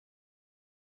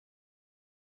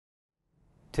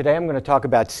Today I'm going to talk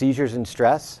about seizures and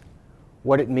stress,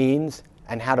 what it means,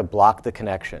 and how to block the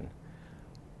connection.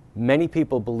 Many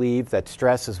people believe that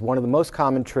stress is one of the most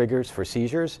common triggers for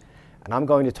seizures, and I'm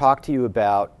going to talk to you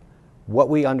about what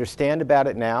we understand about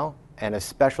it now and a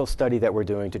special study that we're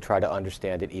doing to try to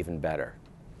understand it even better.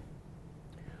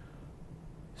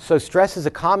 So stress is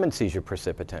a common seizure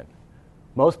precipitant.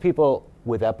 Most people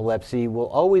with epilepsy will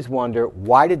always wonder,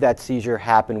 why did that seizure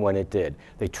happen when it did?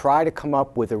 They try to come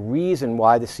up with a reason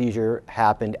why the seizure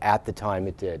happened at the time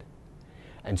it did.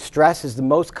 And stress is the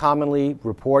most commonly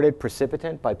reported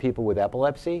precipitant by people with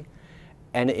epilepsy.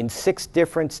 And in 6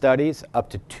 different studies, up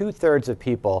to 2/3 of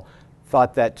people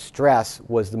thought that stress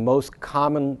was the most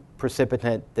common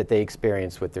precipitant that they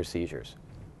experienced with their seizures.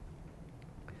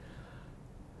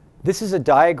 This is a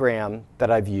diagram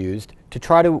that I've used to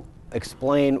try to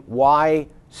explain why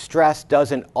stress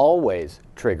doesn't always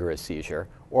trigger a seizure,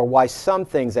 or why some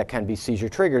things that can be seizure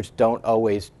triggers don't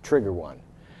always trigger one.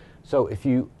 So if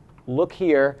you look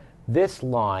here, this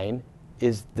line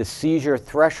is the seizure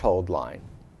threshold line.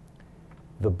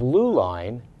 The blue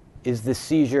line is the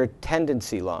seizure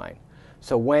tendency line.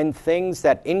 So when things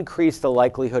that increase the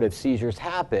likelihood of seizures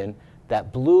happen,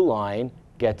 that blue line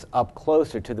gets up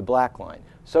closer to the black line.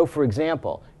 So for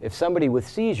example, if somebody with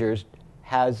seizures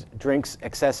drinks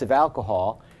excessive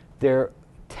alcohol, their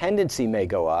tendency may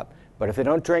go up, but if they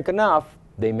don't drink enough,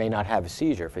 they may not have a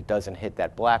seizure if it doesn't hit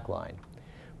that black line.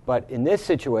 But in this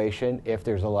situation, if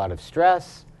there's a lot of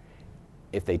stress,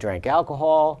 if they drank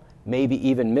alcohol, maybe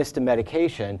even missed a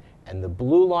medication, and the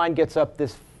blue line gets up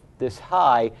this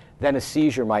high, then a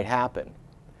seizure might happen.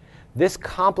 This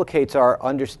complicates our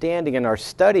understanding and our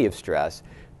study of stress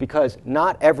because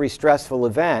not every stressful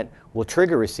event will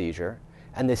trigger a seizure,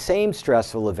 and the same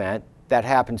stressful event that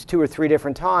happens 2 or 3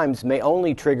 different times may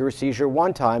only trigger a seizure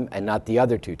one time and not the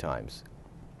other 2 times.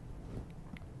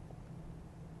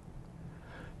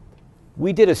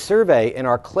 We did a survey in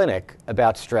our clinic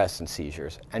about stress and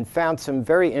seizures and found some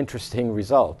very interesting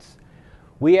results.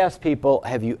 We asked people,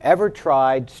 have you ever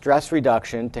tried stress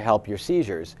reduction to help your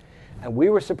seizures? And we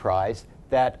were surprised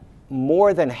that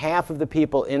more than half of the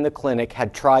people in the clinic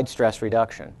had tried stress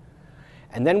reduction.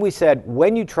 And then we said,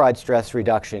 when you tried stress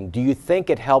reduction, do you think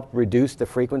it helped reduce the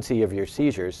frequency of your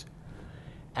seizures?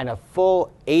 And a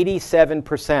full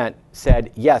 87%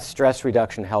 said, yes, stress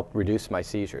reduction helped reduce my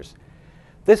seizures.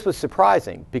 This was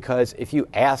surprising because if you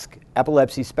ask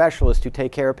epilepsy specialists who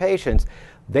take care of patients,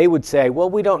 they would say, well,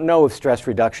 we don't know if stress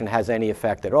reduction has any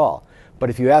effect at all. But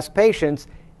if you ask patients,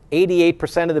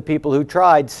 88% of the people who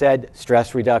tried said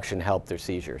stress reduction helped their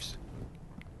seizures.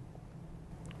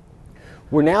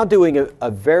 We're now doing a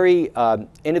very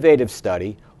innovative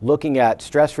study looking at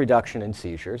stress reduction in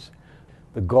seizures.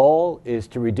 The goal is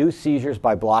to reduce seizures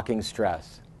by blocking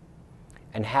stress.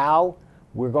 And how?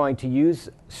 We're going to use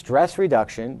stress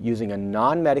reduction using a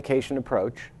non-medication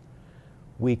approach.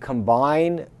 We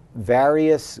combine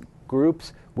various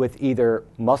groups with either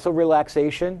muscle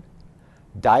relaxation,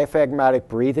 diaphragmatic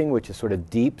breathing, which is sort of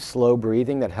deep, slow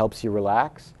breathing that helps you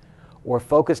relax, or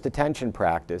focused attention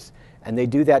practice, and they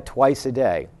do that twice a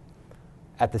day.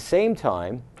 At the same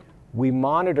time, we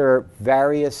monitor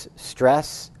various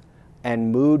stress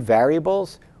and mood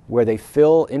variables where they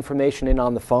fill information in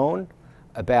on the phone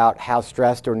about how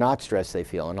stressed or not stressed they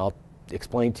feel, and I'll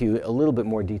explain to you a little bit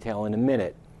more detail in a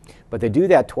minute. But they do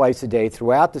that twice a day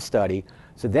throughout the study,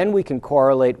 so then we can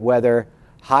correlate whether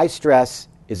high stress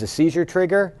is a seizure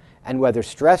trigger and whether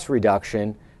stress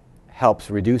reduction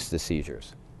helps reduce the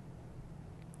seizures.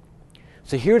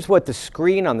 So here's what the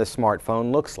screen on the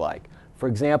smartphone looks like. For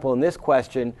example, in this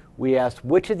question, we asked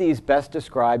which of these best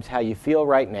describes how you feel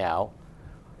right now.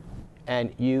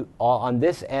 And on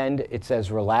this end, it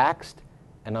says relaxed,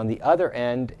 and on the other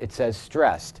end, it says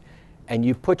stressed. And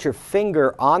you put your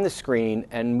finger on the screen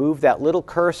and move that little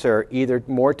cursor either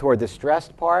more toward the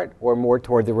stressed part or more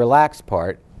toward the relaxed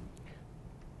part,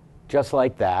 just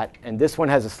like that. And this one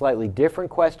has a slightly different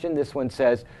question. This one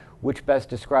says, which best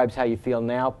describes how you feel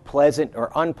now, pleasant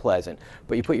or unpleasant?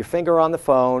 But you put your finger on the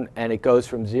phone and it goes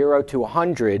from 0 to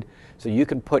 100, so you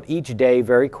can put each day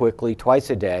very quickly,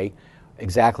 twice a day,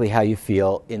 exactly how you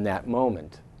feel in that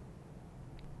moment.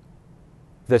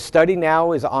 The study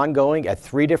now is ongoing at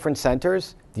 3 different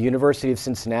centers: the University of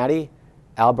Cincinnati,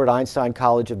 Albert Einstein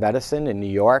College of Medicine in New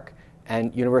York,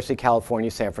 and University of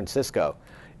California, San Francisco.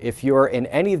 If you're in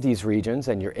any of these regions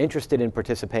and you're interested in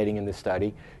participating in this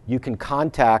study, you can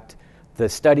contact the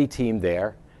study team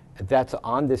there. That's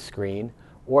on this screen.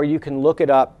 Or you can look it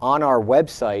up on our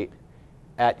website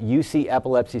at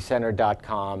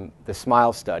ucepilepsycenter.com, the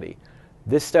SMILE study.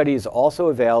 This study is also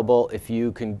available if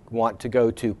you want to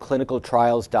go to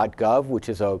clinicaltrials.gov, which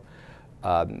is a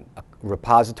a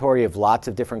repository of lots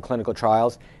of different clinical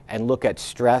trials and look at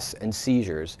stress and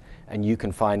seizures, and you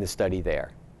can find the study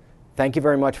there. Thank you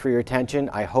very much for your attention.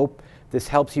 I hope this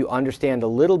helps you understand a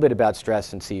little bit about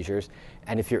stress and seizures,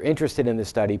 and if you're interested in this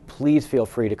study, please feel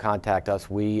free to contact us.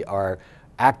 We are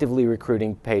actively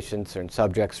recruiting patients and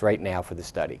subjects right now for the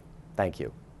study. Thank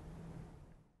you.